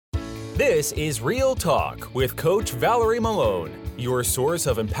This is Real Talk with Coach Valerie Malone, your source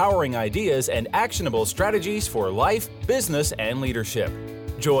of empowering ideas and actionable strategies for life, business, and leadership.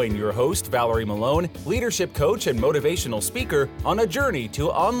 Join your host, Valerie Malone, leadership coach and motivational speaker, on a journey to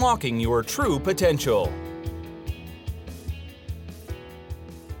unlocking your true potential.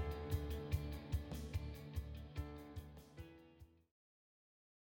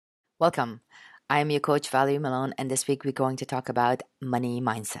 Welcome. I am your coach, Valerie Malone, and this week we're going to talk about money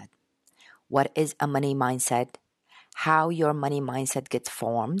mindset. What is a money mindset? How your money mindset gets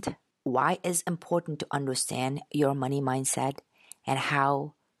formed? Why is important to understand your money mindset? And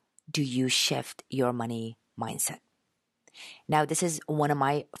how do you shift your money mindset? Now, this is one of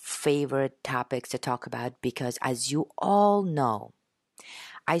my favorite topics to talk about because, as you all know,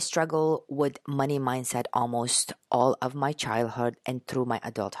 I struggle with money mindset almost all of my childhood and through my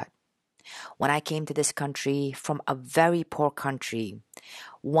adulthood. When I came to this country from a very poor country,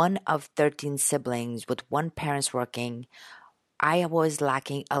 one of 13 siblings with one parent working, I was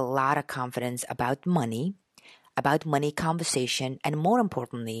lacking a lot of confidence about money conversation, and more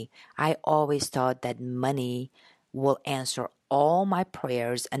importantly, I always thought that money will answer all my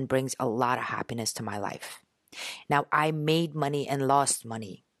prayers and brings a lot of happiness to my life. Now, I made money and lost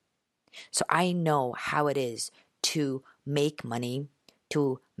money. So I know how it is to make money,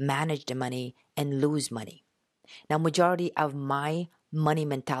 to manage the money, and lose money. Now, majority of my money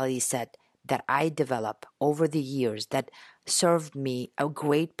mentality set that I developed over the years that served me a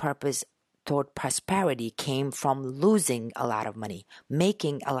great purpose toward prosperity came from losing a lot of money,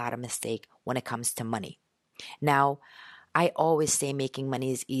 making a lot of mistake when it comes to money. Now, I always say making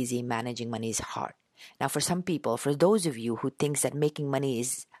money is easy, managing money is hard. Now, for some people, for those of you who thinks that making money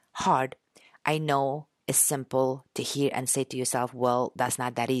is hard, I know it's simple to hear and say to yourself, well, that's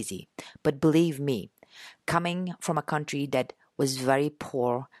not that easy. But believe me, coming from a country that was very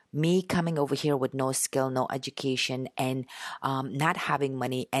poor, me coming over here with no skill, no education, and not having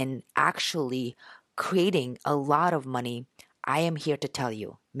money, and actually creating a lot of money, I am here to tell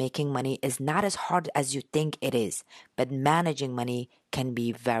you, making money is not as hard as you think it is, but managing money can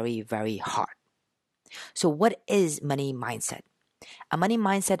be very, very hard. So what is money mindset? A money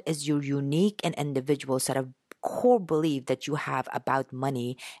mindset is your unique and individual set of core belief that you have about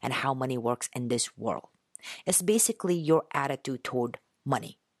money and how money works in this world. It's basically your attitude toward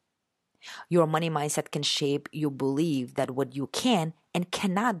money. Your money mindset can shape your belief that what you can and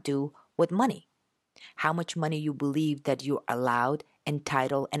cannot do with money. How much money you believe that you're allowed,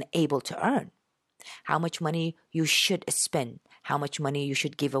 entitled, and able to earn. How much money you should spend, how much money you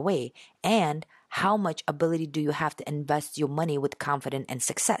should give away, and how much ability do you have to invest your money with confidence and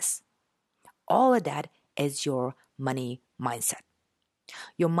success. All of that is your money mindset.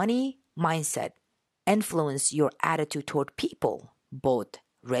 Your money mindset influences your attitude toward people, both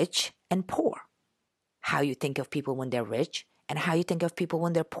rich and poor. How you think of people when they're rich and how you think of people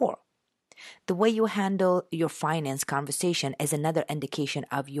when they're poor. The way you handle your finance conversation is another indication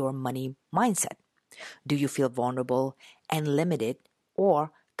of your money mindset. Do you feel vulnerable and limited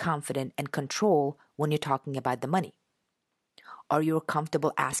or confident and control when you're talking about the money? Are you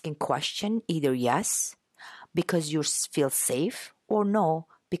comfortable asking questions, either yes, because you feel safe, or no,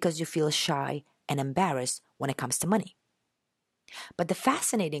 because you feel shy and embarrassed when it comes to money? But the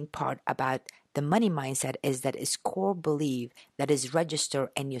fascinating part about the money mindset is that it's core belief that is registered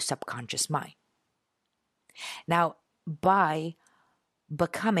in your subconscious mind. Now, by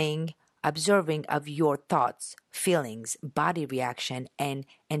becoming observing of your thoughts, feelings, body reaction, and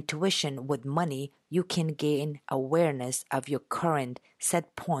intuition with money, you can gain awareness of your current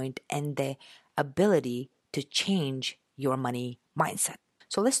set point and the ability to change your money mindset.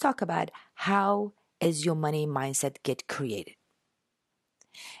 So let's talk about how is your money mindset get created.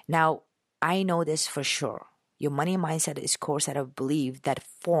 Now, I know this for sure. Your money mindset is core set of belief that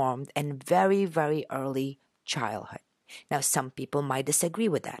formed in very, very early childhood. Now, some people might disagree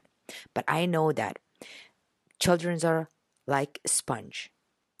with that, but I know that children are like a sponge.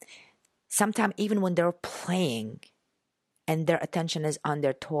 Sometimes even when they're playing and their attention is on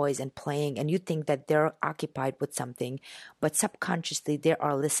their toys and playing, and you think that they're occupied with something, but subconsciously they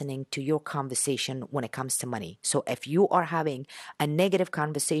are listening to your conversation when it comes to money. So if you are having a negative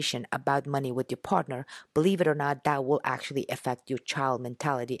conversation about money with your partner, believe it or not, that will actually affect your child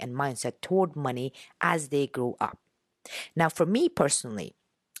mentality and mindset toward money as they grow up. Now, for me personally,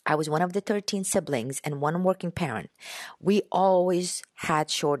 I was one of the 13 siblings and one working parent. We always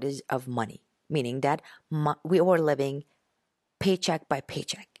had shortage of money, meaning that we were living paycheck by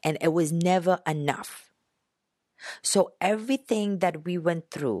paycheck, and it was never enough. So everything that we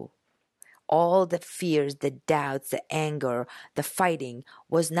went through, all the fears, the doubts, the anger, the fighting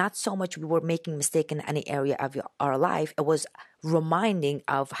was not so much we were making mistake in any area of our life. It was reminding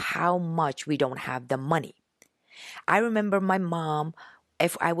of how much we don't have the money. I remember my mom,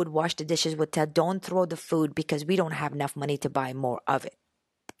 if I would wash the dishes, would tell, don't throw the food because we don't have enough money to buy more of it.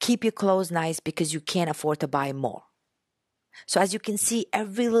 Keep your clothes nice because you can't afford to buy more. So as you can see,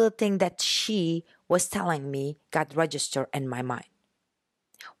 every little thing that she was telling me got registered in my mind.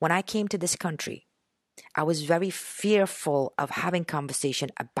 When I came to this country, I was very fearful of having conversation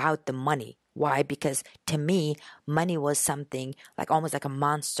about the money. Why? Because to me, money was something like almost like a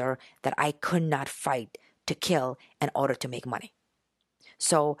monster that I could not fight to kill in order to make money.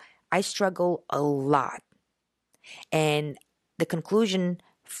 So I struggle a lot. And the conclusion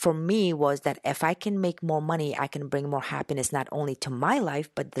for me was that if I can make more money, I can bring more happiness not only to my life,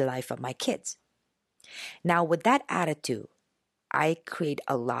 but the life of my kids. Now, with that attitude, I create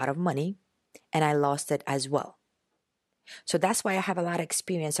a lot of money and I lost it as well. So that's why I have a lot of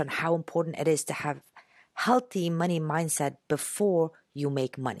experience on how important it is to have healthy money mindset before you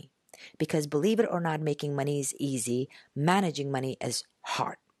make money. Because believe it or not, making money is easy. Managing money is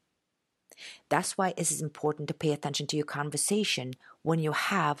hard. That's why it is important to pay attention to your conversation when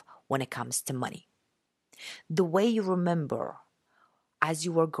it comes to money. The way you remember as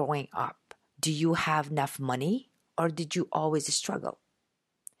you were growing up, do you have enough money or did you always struggle?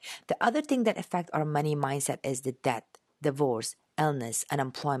 The other thing that affects our money mindset is the debt, divorce, illness,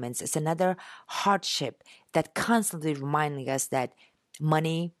 unemployment. It's another hardship that constantly reminding us that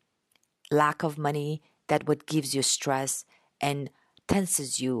money, lack of money, that what gives you stress and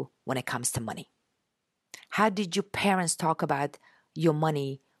tenses you when it comes to money. How did your parents talk about your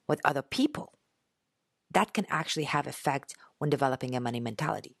money with other people? That can actually have effect when developing a money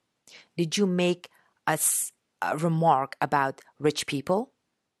mentality. Did you make a remark about rich people?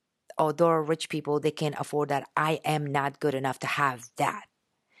 Although rich people, they can afford that. I am not good enough to have that.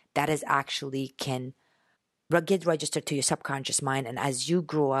 That is actually can get registered to your subconscious mind. And as you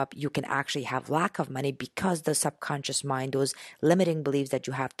grow up, you can actually have lack of money because the subconscious mind, those limiting beliefs that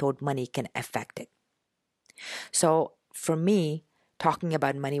you have toward money can affect it. So for me, talking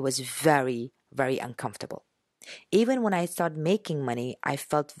about money was very, very uncomfortable. Even when I started making money, I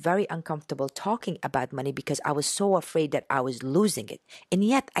felt very uncomfortable talking about money because I was so afraid that I was losing it. And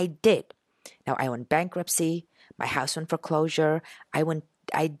yet I did. Now I went bankruptcy, my house went foreclosure,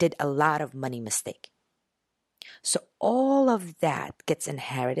 I did a lot of money mistake. So all of that gets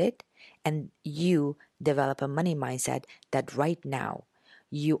inherited and you develop a money mindset that right now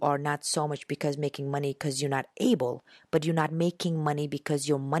you are not so much because making money because you're not able, but you're not making money because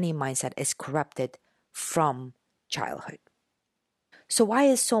your money mindset is corrupted from childhood. So why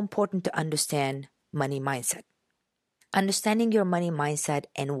is it so important to understand money mindset? Understanding your money mindset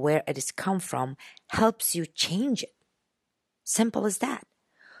and where it has come from helps you change it. Simple as that.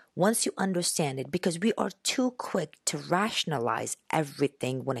 Once you understand it, because we are too quick to rationalize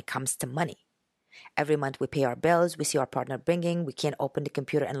everything when it comes to money. Every month we pay our bills, we see our partner bringing, we can't open the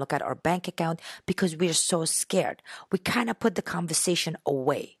computer and look at our bank account because we're so scared. We kind of put the conversation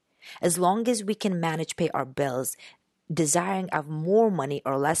away. As long as we can manage pay our bills, desiring of more money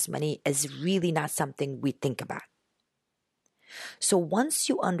or less money is really not something we think about. So once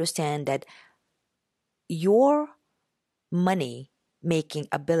you understand that your money making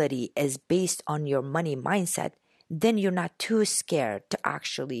ability is based on your money mindset, then you're not too scared to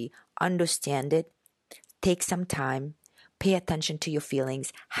actually understand it. Take some time, pay attention to your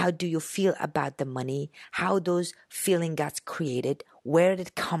feelings. How do you feel about the money? How those feelings got created? Where did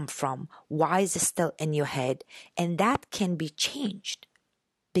it come from? Why is it still in your head? And that can be changed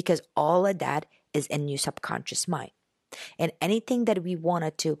because all of that is in your subconscious mind. And anything that we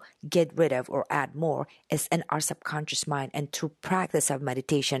wanted to get rid of or add more is in our subconscious mind. And through practice of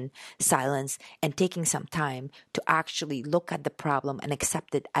meditation, silence, and taking some time to actually look at the problem and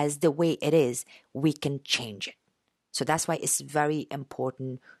accept it as the way it is, we can change it. So that's why it's very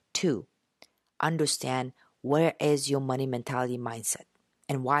important to understand where is your money mentality mindset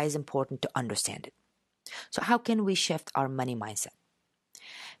and why it's important to understand it. So how can we shift our money mindset?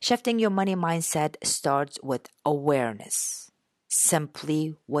 Shifting your money mindset starts with awareness.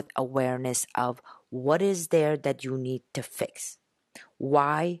 Simply with awareness of what is there that you need to fix.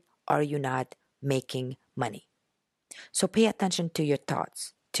 Why are you not making money? So pay attention to your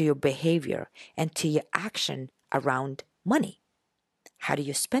thoughts, to your behavior, and to your action around money. How do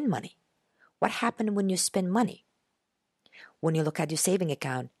you spend money? What happens when you spend money? When you look at your saving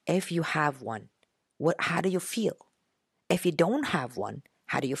account, if you have one, how do you feel? If you don't have one,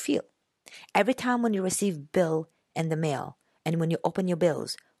 how do you feel? Every time when you receive bill in the mail and when you open your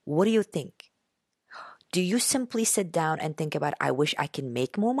bills, What do you think? Do you simply sit down and think about, I wish I can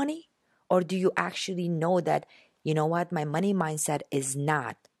make more money? Or do you actually know that, you know what, my money mindset is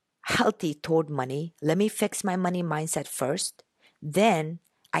not healthy toward money. Let me fix my money mindset first. Then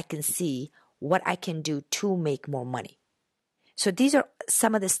I can see what I can do to make more money. So these are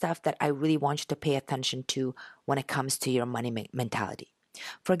some of the stuff that I really want you to pay attention to when it comes to your money mentality.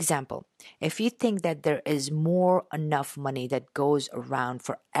 For example, if you think that there is more enough money that goes around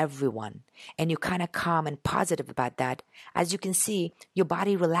for everyone, and you're kind of calm and positive about that, as you can see, your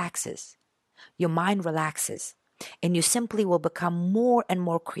body relaxes, your mind relaxes, and you simply will become more and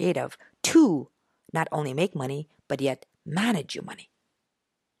more creative to not only make money, but yet manage your money.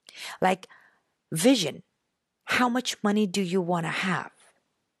 Like vision. How much money do you want to have?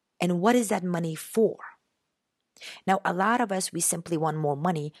 And what is that money for? Now, a lot of us, we simply want more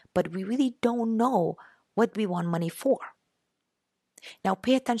money, but we really don't know what we want money for. Now,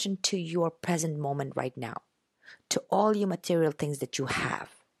 pay attention to your present moment right now, to all your material things that you have.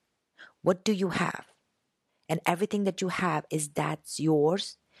 What do you have? And everything that you have that's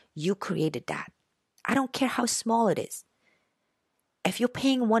yours. You created that. I don't care how small it is. If you're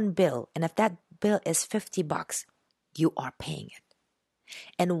paying one bill, and if that bill is $50, you are paying it.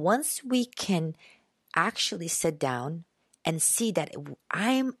 And once we can actually sit down and see that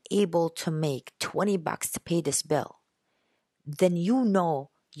I'm able to make $20 to pay this bill, then you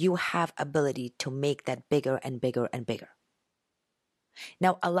know you have ability to make that bigger and bigger and bigger.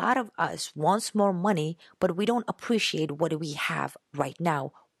 Now, a lot of us wants more money, but we don't appreciate what we have right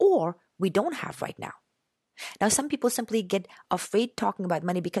now, or we don't have right now. Now, some people simply get afraid talking about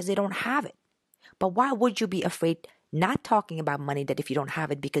money because they don't have it. But why would you be afraid not talking about money that if you don't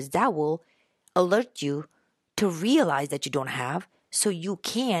have it? Because that will alert you to realize that you don't have, so you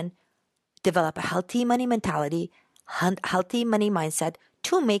can develop a healthy money mentality, healthy money mindset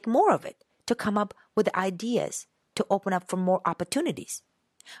to make more of it, to come up with ideas, to open up for more opportunities.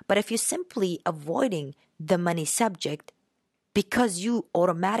 But if you're simply avoiding the money subject because you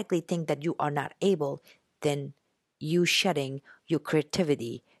automatically think that you are not able, then you shutting your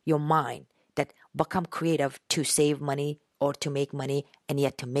creativity, your mind, that become creative to save money or to make money, and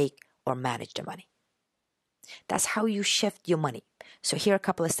yet to make or manage the money. That's how you shift your money. So here are a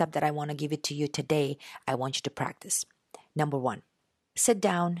couple of steps that I want to give it to you today. I want you to practice. Number 1, sit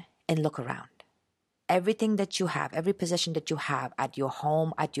down and look around. Everything that you have, every possession that you have at your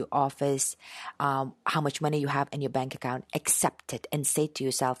home, at your office, how much money you have in your bank account, accept it and say to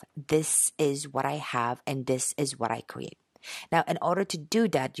yourself, this is what I have and this is what I create. Now, in order to do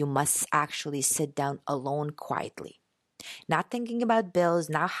that, you must actually sit down alone quietly. Not thinking about bills,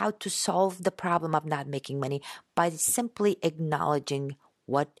 not how to solve the problem of not making money, but simply acknowledging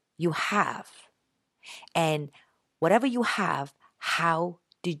what you have. And whatever you have, how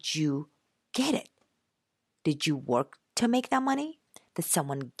did you get it? Did you work to make that money? Did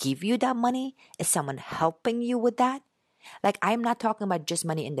someone give you that money? Is someone helping you with that? Like, I'm not talking about just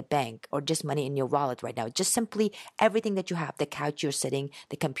money in the bank or just money in your wallet right now. Just simply everything that you have, the couch you're sitting,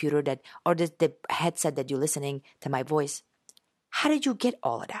 the computer or the headset that you're listening to my voice. How did you get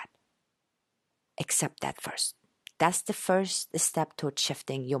all of that? Accept that first. That's the first step towards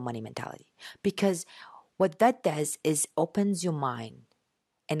shifting your money mentality. Because what that does is opens your mind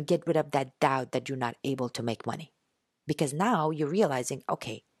and get rid of that doubt that you're not able to make money. Because now you're realizing,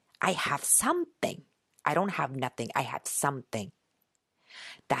 okay, I have something. I don't have nothing. I have something.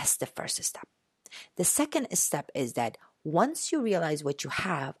 That's the first step. The second step is that once you realize what you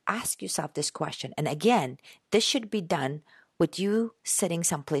have, ask yourself this question. And again, this should be done with you sitting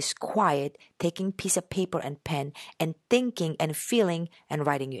someplace quiet, taking a piece of paper and pen, and thinking and feeling and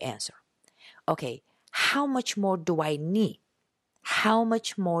writing your answer. Okay, how much more do I need? How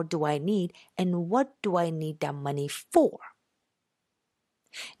much more do I need? And what do I need that money for?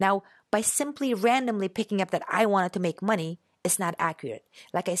 Now, by simply randomly picking up that I wanted to make money, it's not accurate.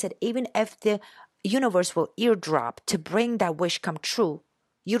 Like I said, even if the universe will eardrop to bring that wish come true,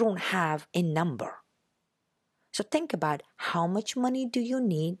 you don't have a number. So think about how much money do you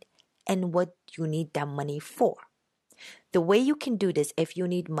need and what you need that money for. The way you can do this, if you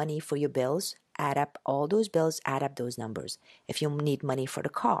need money for your bills, add up all those bills, add up those numbers. If you need money for the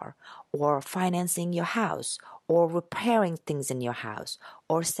car, or financing your house, or repairing things in your house,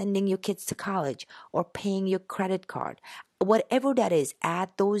 or sending your kids to college, or paying your credit card, whatever that is, add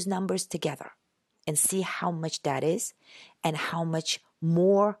those numbers together and see how much that is and how much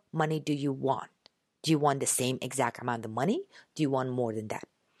more money do you want. Do you want the same exact amount of money? Do you want more than that?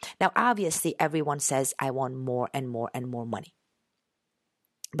 Now, obviously, everyone says, I want more and more and more money.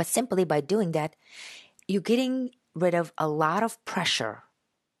 But simply by doing that, you're getting rid of a lot of pressure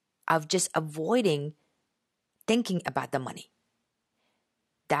of just avoiding thinking about the money.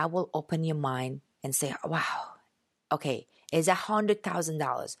 That will open your mind and say, wow, okay, it's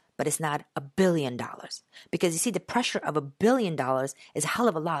 $100,000, but it's not $1 billion. Because you see, the pressure of $1 billion is a hell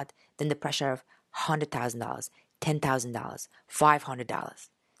of a lot than the pressure of $100,000, $10,000, $500.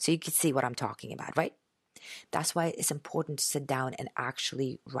 So you can see what I'm talking about, right? That's why it's important to sit down and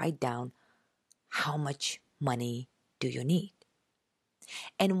actually write down how much money do you need.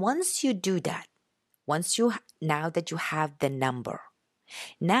 And once you do that, now that you have the number,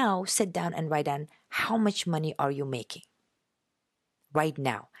 now sit down and write down how much money are you making right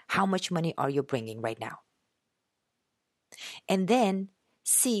now? How much money are you bringing right now? And then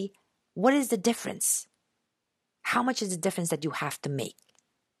see what is the difference. How much is the difference that you have to make?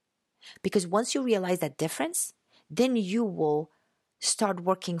 Because once you realize that difference, then you will start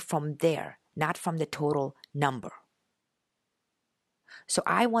working from there, not from the total number. So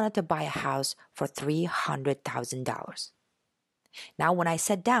I wanted to buy a house for $300,000. Now, when I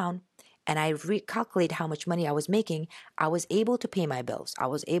sat down and I recalculated how much money I was making, I was able to pay my bills. I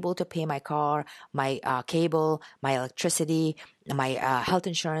was able to pay my car, my cable, my electricity, my health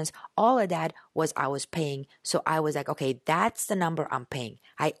insurance. All of that I was paying. So I was like, okay, that's the number I'm paying.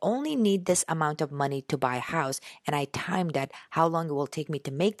 I only need this amount of money to buy a house. And I timed that, how long it will take me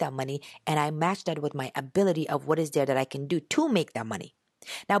to make that money. And I matched that with my ability of what is there that I can do to make that money.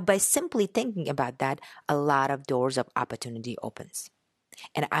 Now, by simply thinking about that, a lot of doors of opportunity opens.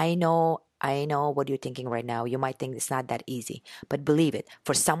 And I know what you're thinking right now. You might think it's not that easy, but believe it.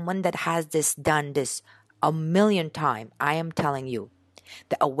 For someone that has done this a million times, I am telling you,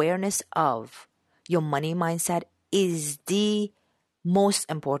 the awareness of your money mindset is the most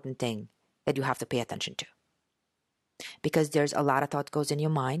important thing that you have to pay attention to. Because there's a lot of thought goes in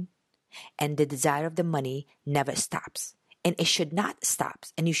your mind, and the desire of the money never stops. And it should not stop.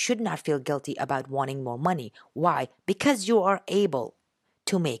 And you should not feel guilty about wanting more money. Why? Because you are able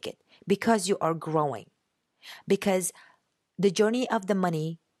to make it. Because you are growing. Because the journey of the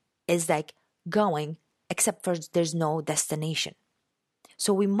money is like going, except for there's no destination.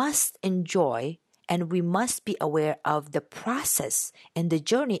 So we must enjoy and we must be aware of the process and the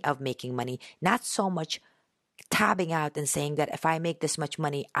journey of making money, not so much tabbing out and saying that if I make this much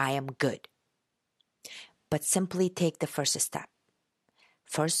money, I am good. But simply take the first step.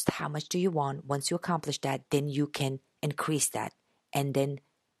 First, how much do you want? Once you accomplish that, then you can increase that. And then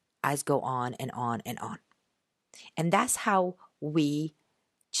as go on and on and on. And that's how we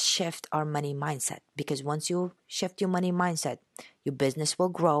shift our money mindset. Because once you shift your money mindset, your business will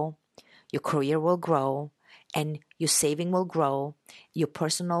grow, your career will grow, and your saving will grow, your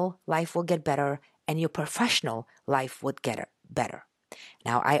personal life will get better, and your professional life would get better.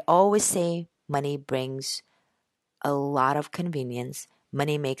 Now, I always say money brings a lot of convenience.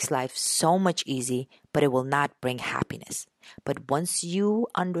 Money makes life so much easy, but it will not bring happiness. But once you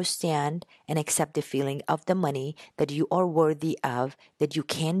understand and accept the feeling of the money, that you are worthy of, that you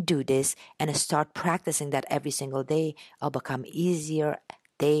can do this, and start practicing that every single day, it'll become easier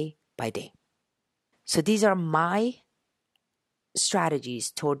day by day. So these are my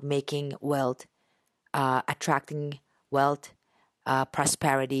strategies toward making wealth, attracting wealth,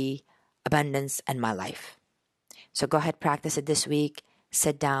 prosperity, abundance in my life. So go ahead, practice it this week.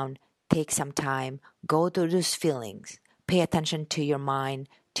 Sit down, take some time, go through those feelings. Pay attention to your mind,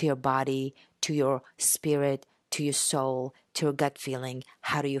 to your body, to your spirit, to your soul, to your gut feeling.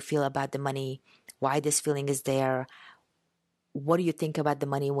 How do you feel about the money? Why this feeling is there? What do you think about the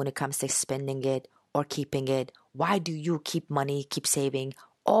money when it comes to spending it or keeping it? Why do you keep money, keep saving?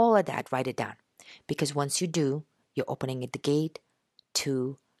 All of that, write it down. Because once you do, you're opening the gate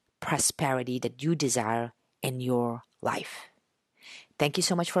to prosperity that you desire in your life. Thank you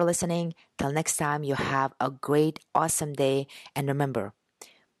so much for listening. Till next time, you have a great, awesome day. And remember,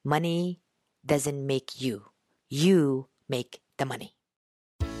 money doesn't make you. You make the money.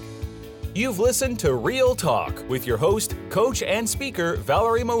 You've listened to Real Talk with your host, coach and speaker,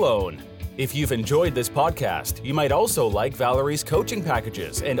 Valerie Malone. If you've enjoyed this podcast, you might also like Valerie's coaching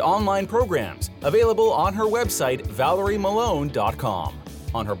packages and online programs available on her website, valeriemalone.com.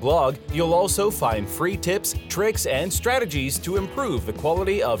 On her blog, you'll also find free tips, tricks, and strategies to improve the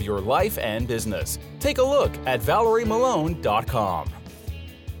quality of your life and business. Take a look at valeriemalone.com.